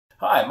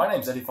Hi, my name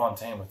is Eddie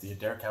Fontaine with the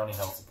Adair County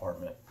Health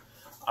Department.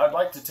 I'd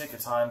like to take a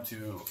time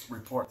to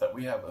report that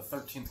we have a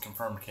 13th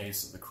confirmed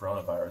case of the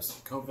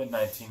coronavirus,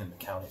 COVID-19, in the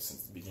county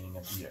since the beginning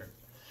of the year.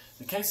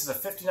 The case is a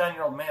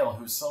 59-year-old male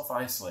who is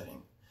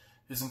self-isolating.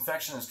 His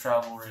infection is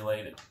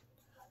travel-related.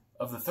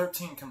 Of the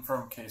 13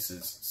 confirmed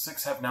cases,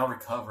 6 have now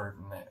recovered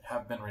and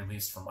have been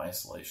released from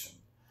isolation.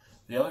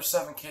 The other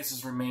 7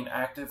 cases remain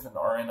active and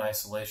are in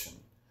isolation.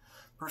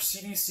 Per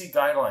CDC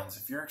guidelines,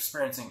 if you're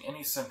experiencing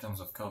any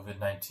symptoms of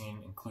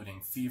COVID-19,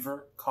 including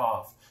fever,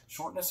 cough,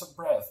 shortness of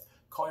breath,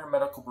 call your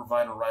medical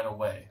provider right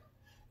away.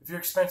 If you're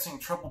experiencing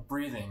trouble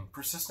breathing,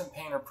 persistent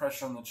pain or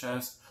pressure in the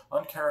chest,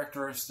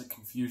 uncharacteristic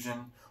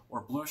confusion,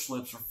 or bluish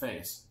lips or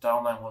face,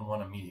 dial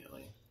 911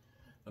 immediately.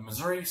 The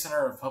Missouri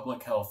Center of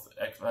Public Health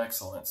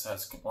Excellence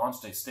has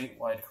launched a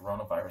statewide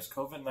coronavirus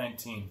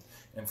COVID-19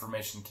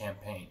 information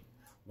campaign,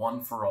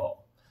 One for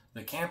All.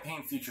 The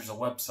campaign features a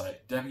website,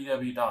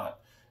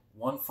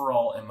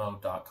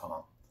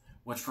 www.oneforallmo.com,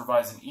 which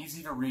provides an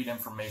easy-to-read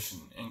information,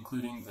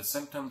 including the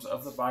symptoms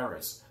of the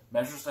virus,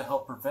 measures to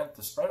help prevent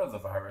the spread of the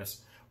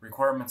virus,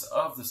 requirements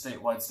of the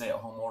statewide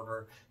stay-at-home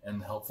order,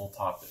 and helpful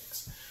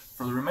topics.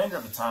 For the remainder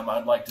of the time,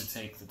 I'd like to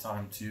take the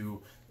time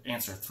to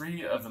answer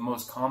 3 of the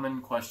most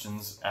common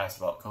questions asked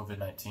about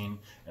COVID-19,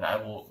 and I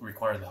will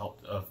require the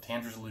help of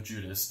Tandra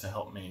Lujudis to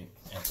help me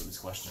answer these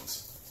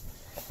questions.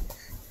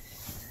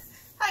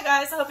 Hi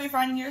guys, I hope you're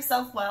finding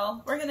yourself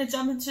well. We're going to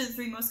jump into the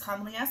 3 most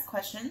commonly asked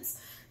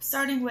questions,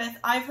 starting with,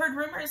 I've heard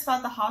rumors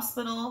about the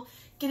hospital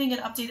getting an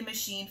updated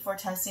machine for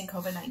testing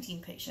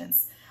COVID-19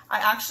 patients. I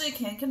actually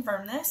can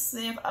confirm this.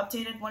 They have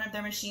updated one of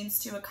their machines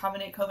to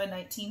accommodate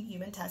COVID-19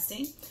 human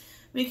testing.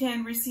 We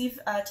can receive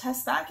a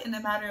test back in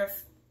a matter of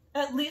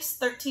at least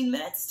 13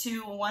 minutes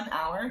to 1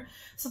 hour,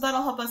 so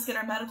that'll help us get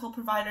our medical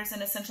providers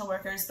and essential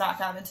workers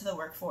back out into the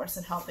workforce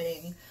and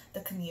helping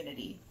the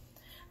community.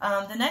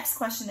 The next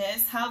question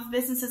is, how have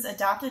businesses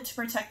adapted to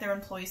protect their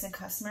employees and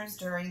customers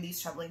during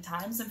these troubling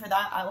times? And for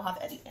that, I will have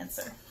Eddie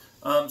answer.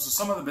 So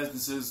some of the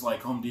businesses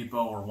like Home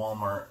Depot or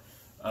Walmart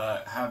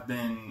have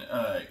been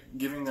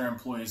giving their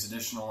employees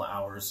additional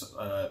hours.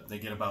 They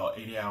get about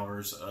 80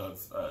 hours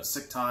of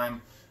sick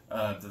time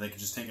that they can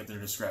just take at their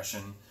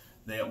discretion.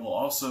 They will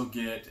also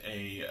get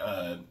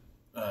a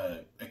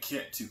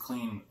kit to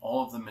clean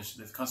all of the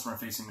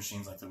customer-facing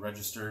machines, like the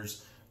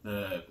registers,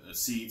 the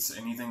seats,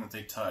 anything that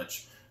they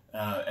touch.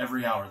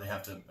 Every hour they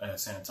have to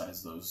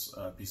sanitize those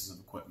pieces of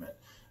equipment.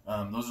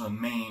 Those are the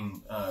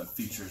main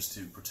features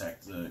to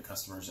protect the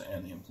customers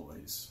and the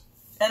employees.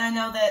 And I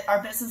know that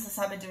our businesses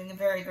have been doing a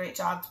very great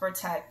job to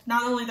protect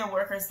not only their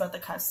workers but the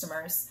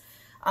customers.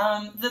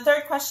 The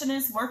third question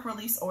is work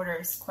release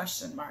orders, ?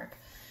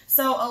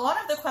 So a lot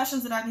of the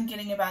questions that I've been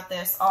getting about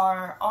this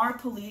are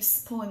police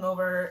pulling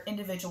over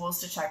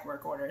individuals to check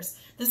work orders?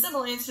 The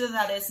simple answer to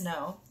that is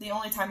no. The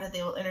only time that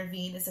they will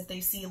intervene is if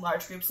they see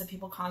large groups of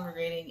people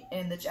congregating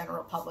in the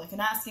general public and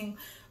asking,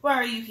 why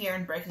are you here,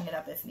 and breaking it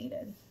up if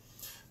needed.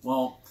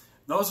 Well,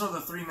 those are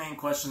the 3 main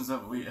questions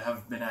that we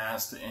have been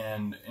asked,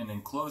 and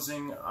in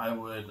closing, I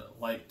would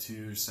like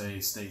to say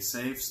stay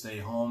safe, stay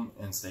home,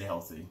 and stay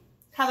healthy.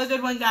 Have a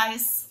good one,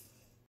 guys.